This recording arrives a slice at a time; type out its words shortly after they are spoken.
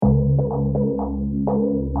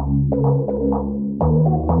The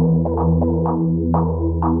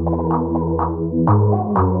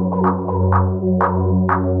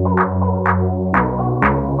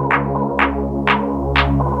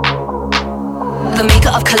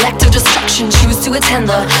maker of collective destruction, choose to attend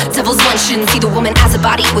the devil's luncheon. See the woman as a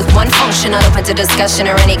body with one function, not open to discussion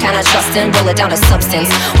or any kind of trusting. Boil it down to substance.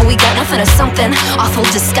 When we got nothing or something awful,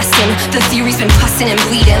 disgusting. The theory's been busting and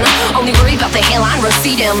bleeding. Only worry about the hairline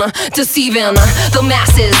receding, deceiving the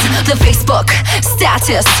masses. The Facebook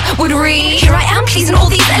status would read, here I am pleasing all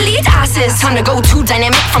these elite asses. Time to go too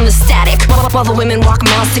dynamic from the static. While the women walk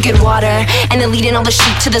miles to get water, and then leading all the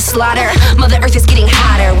sheep to the slaughter. Mother Earth is getting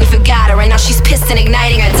hotter. We forgot her. Right now she's pissed and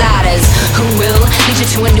igniting her daughters. Who will lead you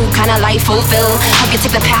to a new kind of life fulfill? Help you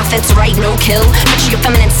take the path that's right, no kill. Nurture your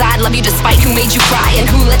feminine side, love you despite who made you cry and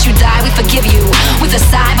who let you die. We forgive you with a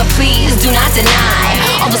sigh, but please do not deny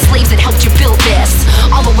all the slaves that helped you build this,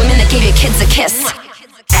 all the women that gave your kids a kiss.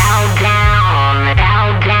 Bow down,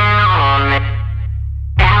 bow down,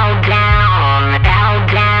 bow down, bow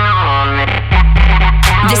down.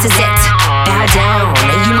 This is it. Bow down.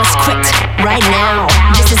 You must quit right now.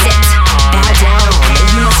 This is it. Bow down.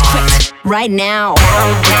 You must quit right now.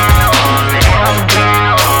 Bow down, bow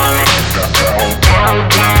down, bow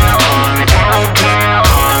down, bow down.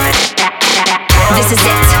 This is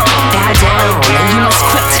it. Bow down. You must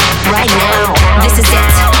quit right now. This is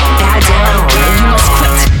it. Bow down. You must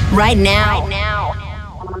quit right now.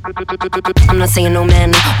 I'm not saying no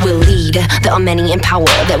man will lead. There are many in power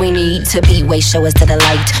that we need to be. Way show us to the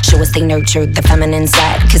light. Show us they nurtured the feminine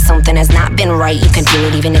side. Cause something has not been right. You can feel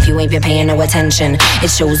it even if you ain't been paying no attention. It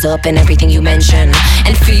shows up in everything you mention.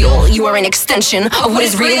 And feel you are an extension of what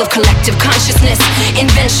is real, of collective consciousness.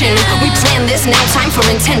 Invention. We plan this, now time for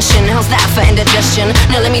intention. How's that for indigestion?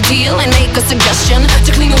 Now let me deal and make a suggestion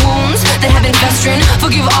to clean the wounds that have been festering.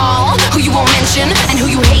 Forgive all who you won't mention and who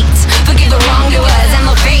you hate. Forgive the wrongdoers and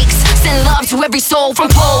the fakes. Send love to every soul from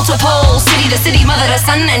pole to pole, city to city, mother to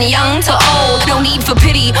son, and young to old. No need for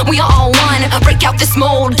pity, we are all one. Break out this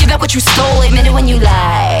mold, give out what you stole. Admit it when you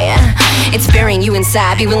lie. It's burying you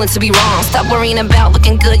inside, be willing to be wrong. Stop worrying about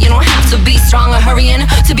looking good, you don't have to be strong or hurrying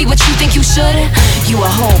to be what you think you should. You are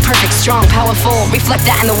whole, perfect, strong, powerful. Reflect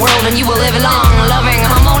that in the world and you will live long, loving,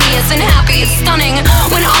 harmonious, and happy. It's stunning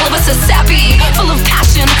when all of us are sappy, full of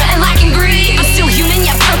passion and lacking greed. I'm still human,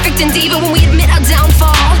 yet perfect indeed. But when we admit our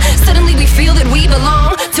downfall, suddenly we feel that we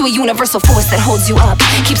belong to a universal force that holds you up,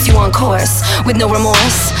 keeps you on course with no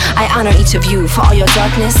remorse. I honor each of you for all your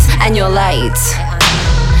darkness and your light.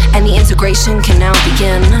 And the integration can now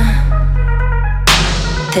begin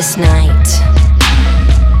this night.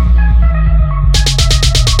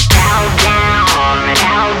 Bow down,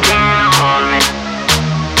 bow down,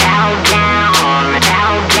 bow down, bow down,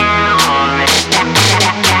 bow down,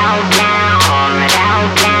 bow down, bow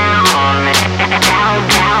down, bow down,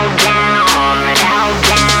 bow down, bow down, bow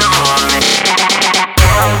down.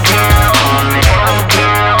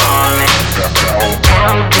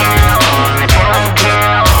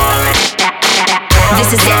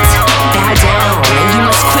 This is it. Bow down. You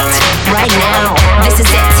must quit right now. This is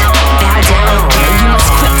it. Bow down. You must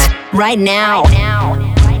quit right now.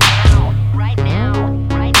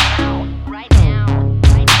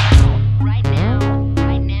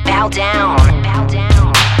 Bow down.